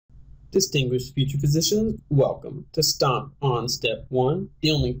Distinguished future physicians, welcome to Stomp on Step 1,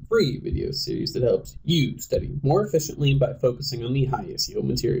 the only free video series that helps you study more efficiently by focusing on the highest yield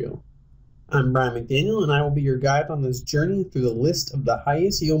material. I'm Brian McDaniel, and I will be your guide on this journey through the list of the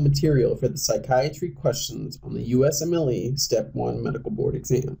highest yield material for the psychiatry questions on the USMLE Step 1 Medical Board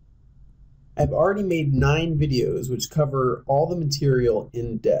exam. I've already made 9 videos which cover all the material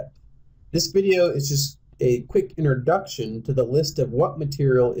in depth. This video is just a quick introduction to the list of what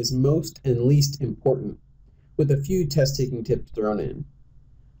material is most and least important, with a few test-taking tips thrown in.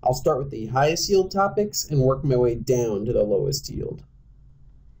 I'll start with the highest yield topics and work my way down to the lowest yield.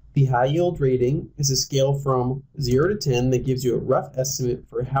 The high yield rating is a scale from 0 to 10 that gives you a rough estimate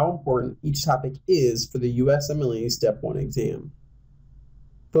for how important each topic is for the USMLE Step 1 exam.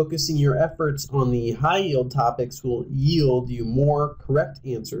 Focusing your efforts on the high yield topics will yield you more correct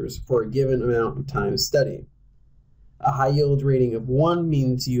answers for a given amount of time study. A high yield rating of 1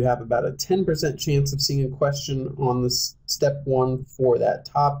 means you have about a 10% chance of seeing a question on the Step 1 for that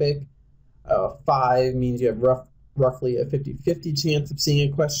topic. 5 means you have roughly a 50-50 chance of seeing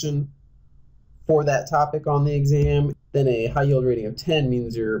a question for that topic on the exam. Then a high yield rating of 10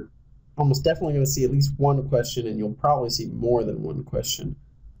 means you're almost definitely going to see at least one question, and you'll probably see more than one question.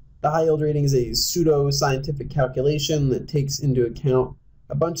 The high yield rating is a pseudo-scientific calculation that takes into account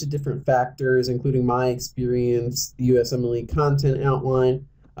a bunch of different factors, including my experience, the USMLE content outline,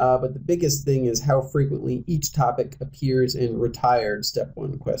 but the biggest thing is how frequently each topic appears in retired Step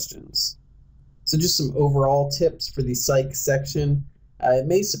 1 questions. So just some overall tips for the psych section. It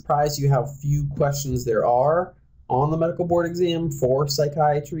may surprise you how few questions there are on the medical board exam for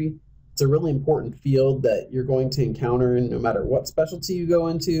psychiatry. It's a really important field that you're going to encounter no matter what specialty you go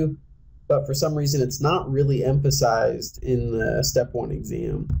into, but for some reason it's not really emphasized in the Step 1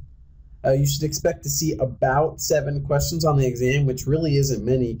 exam. You should expect to see about 7 questions on the exam, which really isn't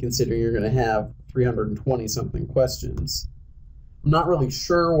many considering you're going to have 320 something questions. I'm not really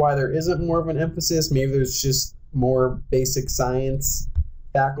sure why there isn't more of an emphasis. Maybe there's just more basic science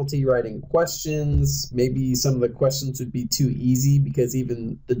faculty writing questions. Maybe some of the questions would be too easy because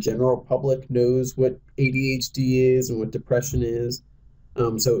even the general public knows what ADHD is and what depression is.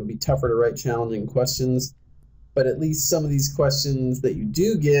 So it would be tougher to write challenging questions. But at least some of these questions that you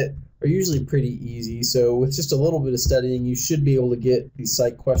do get are usually pretty easy. So with just a little bit of studying, you should be able to get these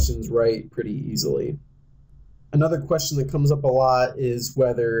psych questions right pretty easily. Another question that comes up a lot is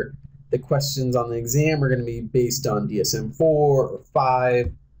whether the questions on the exam are going to be based on DSM-4 or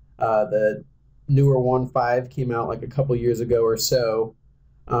 5. The newer one, 5, came out like a couple years ago or so.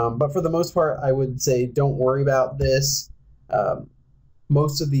 But for the most part, I would say don't worry about this.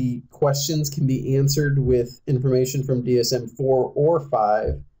 Most of the questions can be answered with information from DSM-4 or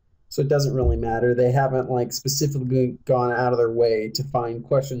 5, so it doesn't really matter. They haven't specifically gone out of their way to find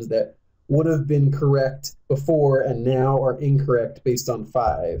questions that would have been correct before and now are incorrect based on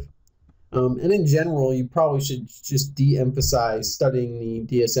 5. And in general, you probably should just de-emphasize studying the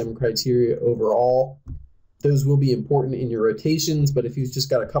DSM criteria overall. Those will be important in your rotations, but if you've just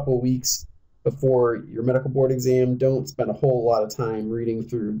got a couple weeks before your medical board exam, don't spend a whole lot of time reading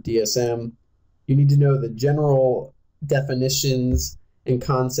through DSM. You need to know the general definitions and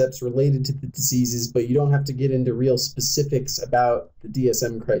concepts related to the diseases, but you don't have to get into real specifics about the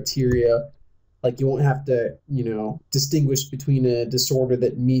DSM criteria. Like you won't have to, distinguish between a disorder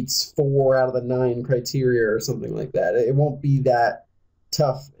that meets 4 out of the 9 criteria or something like that. It won't be that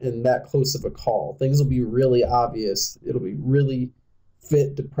tough and that close of a call. Things will be really obvious. It'll be really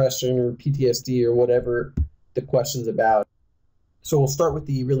fit depression or PTSD or whatever the question's about. So we'll start with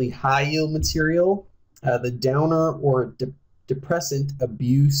the really high yield material, the downer or depressant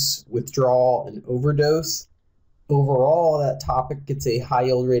abuse, withdrawal, and overdose. Overall, that topic gets a high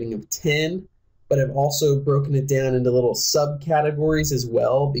yield rating of 10. But I've also broken it down into little subcategories as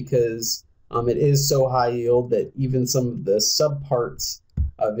well because it is so high yield that even some of the subparts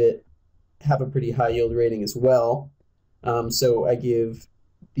of it have a pretty high yield rating as well. So I give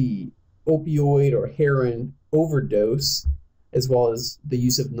the opioid or heroin overdose as well as the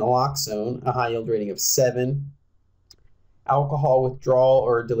use of naloxone a high yield rating of 7. Alcohol withdrawal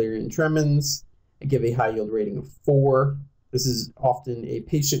or delirium tremens, I give a high yield rating of 4. This is often a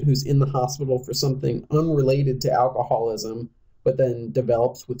patient who's in the hospital for something unrelated to alcoholism, but then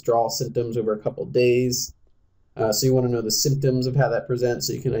develops withdrawal symptoms over a couple of days. So you want to know the symptoms of how that presents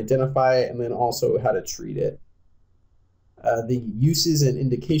so you can identify it, and then also how to treat it. The uses and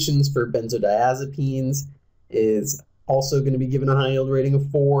indications for benzodiazepines is also going to be given a high yield rating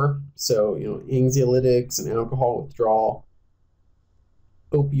of 4. So, anxiolytics and alcohol withdrawal.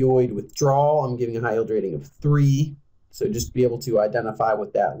 Opioid withdrawal, I'm giving a high yield rating of 3. So just be able to identify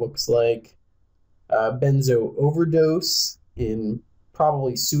what that looks like. Benzo overdose in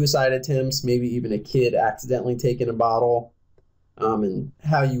probably suicide attempts, maybe even a kid accidentally taking a bottle, and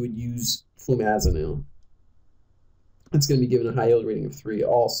how you would use flumazenil. It's going to be given a high yield rating of 3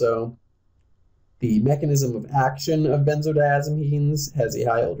 also. The mechanism of action of benzodiazepines has a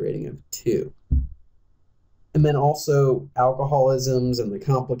high yield rating of 2. And then also alcoholisms and the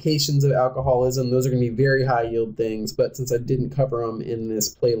complications of alcoholism, those are going to be very high yield things, but since I didn't cover them in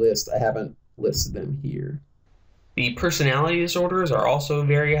this playlist, I haven't listed them here. The personality disorders are also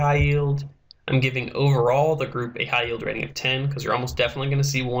very high yield. I'm giving overall the group a high yield rating of 10 because you're almost definitely going to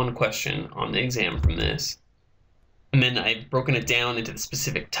see one question on the exam from this. And then I've broken it down into the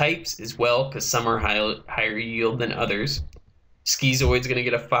specific types as well because some are higher yield than others. Schizoid's going to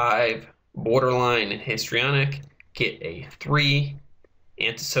get a 5. Borderline and histrionic get a 3.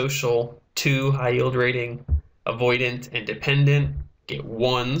 Antisocial, 2 high yield rating. Avoidant and dependent get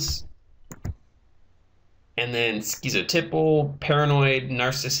 1s. And then schizotypal, paranoid,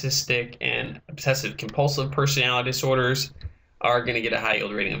 narcissistic, and obsessive compulsive personality disorders are going to get a high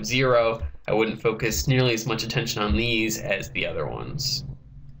yield rating of 0. I wouldn't focus nearly as much attention on these as the other ones.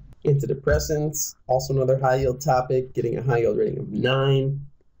 Antidepressants, also another high yield topic, getting a high yield rating of 9.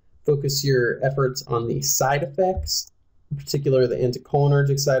 Focus your efforts on the side effects, in particular the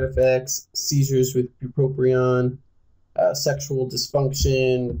anticholinergic side effects, seizures with bupropion, sexual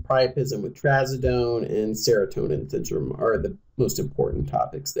dysfunction, priapism with trazodone, and serotonin syndrome are the most important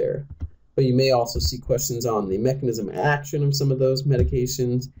topics there. But you may also see questions on the mechanism of action of some of those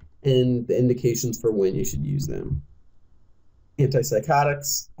medications and the indications for when you should use them.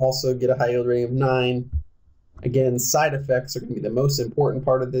 Antipsychotics also get a high yield rating of 9. Again, side effects are going to be the most important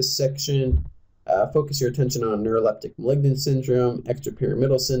part of this section. Focus your attention on neuroleptic malignant syndrome,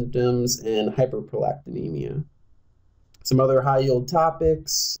 extrapyramidal symptoms, and hyperprolactinemia. Some other high yield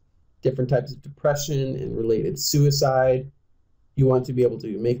topics, different types of depression and related suicide. You want to be able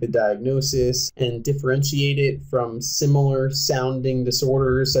to make the diagnosis and differentiate it from similar sounding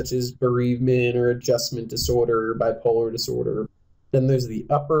disorders such as bereavement or adjustment disorder, bipolar disorder. Then there's the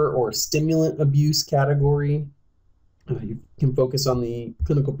upper or stimulant abuse category. You can focus on the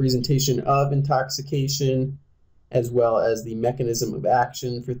clinical presentation of intoxication, as well as the mechanism of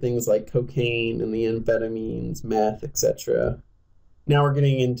action for things like cocaine and the amphetamines, meth, etc. Now we're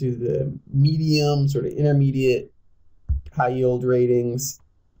getting into the medium, sort of intermediate high yield ratings.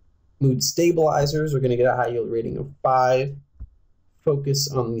 Mood stabilizers are going to get a high yield rating of 5.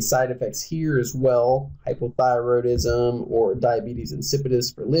 Focus on the side effects here as well. Hypothyroidism or diabetes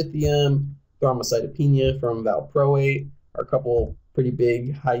insipidus for lithium, thrombocytopenia from valproate are a couple pretty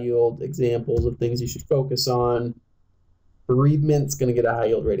big high yield examples of things you should focus on. Bereavement's going to get a high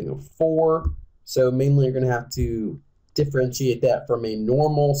yield rating of 4. So mainly you're going to have to differentiate that from a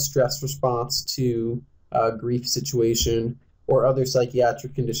normal stress response to a grief situation or other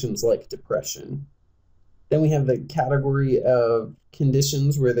psychiatric conditions like depression. Then we have the category of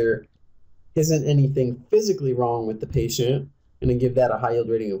conditions where there isn't anything physically wrong with the patient, and give that a high yield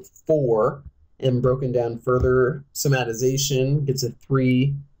rating of 4. And broken down further, somatization gets a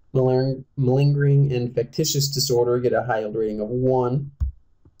 3. Malingering and factitious disorder get a high yield rating of 1.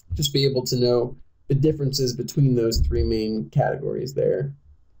 Just be able to know the differences between those 3 main categories there.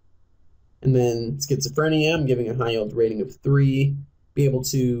 And then schizophrenia, I'm giving a high yield rating of 3. Be able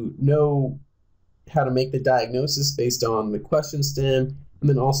to know how to make the diagnosis based on the question stem, and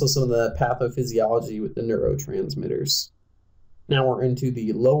then also some of the pathophysiology with the neurotransmitters. Now we're into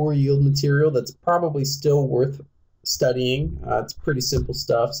the lower yield material that's probably still worth studying. It's pretty simple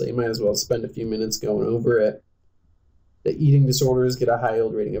stuff, so you might as well spend a few minutes going over it. The eating disorders get a high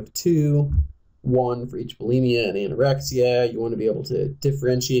yield rating of 2, 1 for each bulimia and anorexia. You want to be able to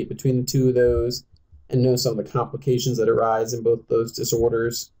differentiate between the two of those and know some of the complications that arise in both those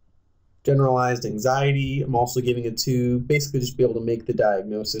disorders. Generalized anxiety, I'm also giving a 2, basically just be able to make the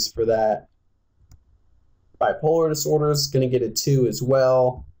diagnosis for that. Bipolar disorder is going to get a 2 as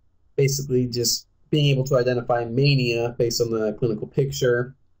well, basically just being able to identify mania based on the clinical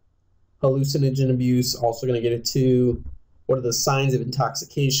picture. Hallucinogen abuse, also going to get a 2. What are the signs of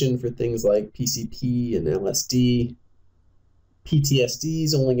intoxication for things like PCP and LSD? PTSD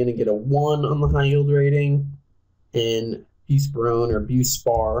is only going to get a 1 on the high yield rating. And buspirone or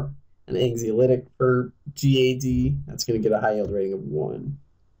buspar, an anxiolytic for GAD, that's going to get a high yield rating of 1.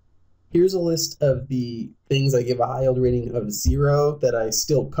 Here's a list of the things I give a high yield rating of 0 that I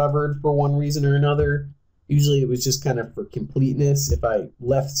still covered for one reason or another. Usually it was just kind of for completeness. If I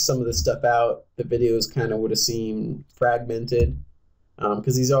left some of the stuff out, the videos kind of would have seemed fragmented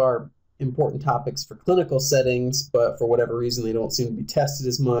because these are important topics for clinical settings, but for whatever reason, they don't seem to be tested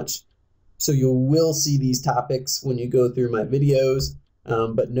as much. So you will see these topics when you go through my videos,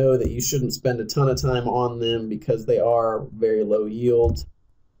 but know that you shouldn't spend a ton of time on them because they are very low yield.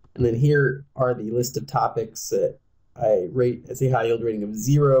 And then here are the list of topics that I rate as a high yield rating of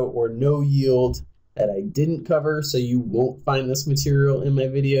 0 or no yield that I didn't cover, so you won't find this material in my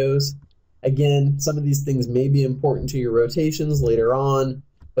videos. Again, some of these things may be important to your rotations later on,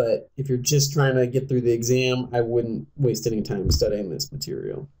 but if you're just trying to get through the exam, I wouldn't waste any time studying this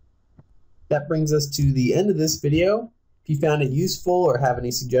material. That brings us to the end of this video. If you found it useful or have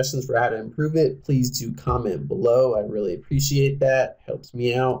any suggestions for how to improve it, please do comment below. I really appreciate that. It helps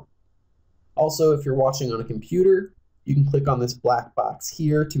me out. Also, if you're watching on a computer, you can click on this black box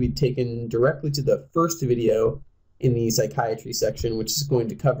here to be taken directly to the first video in the psychiatry section, which is going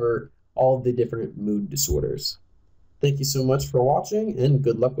to cover all of the different mood disorders. Thank you so much for watching, and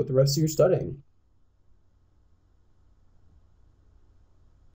good luck with the rest of your studying.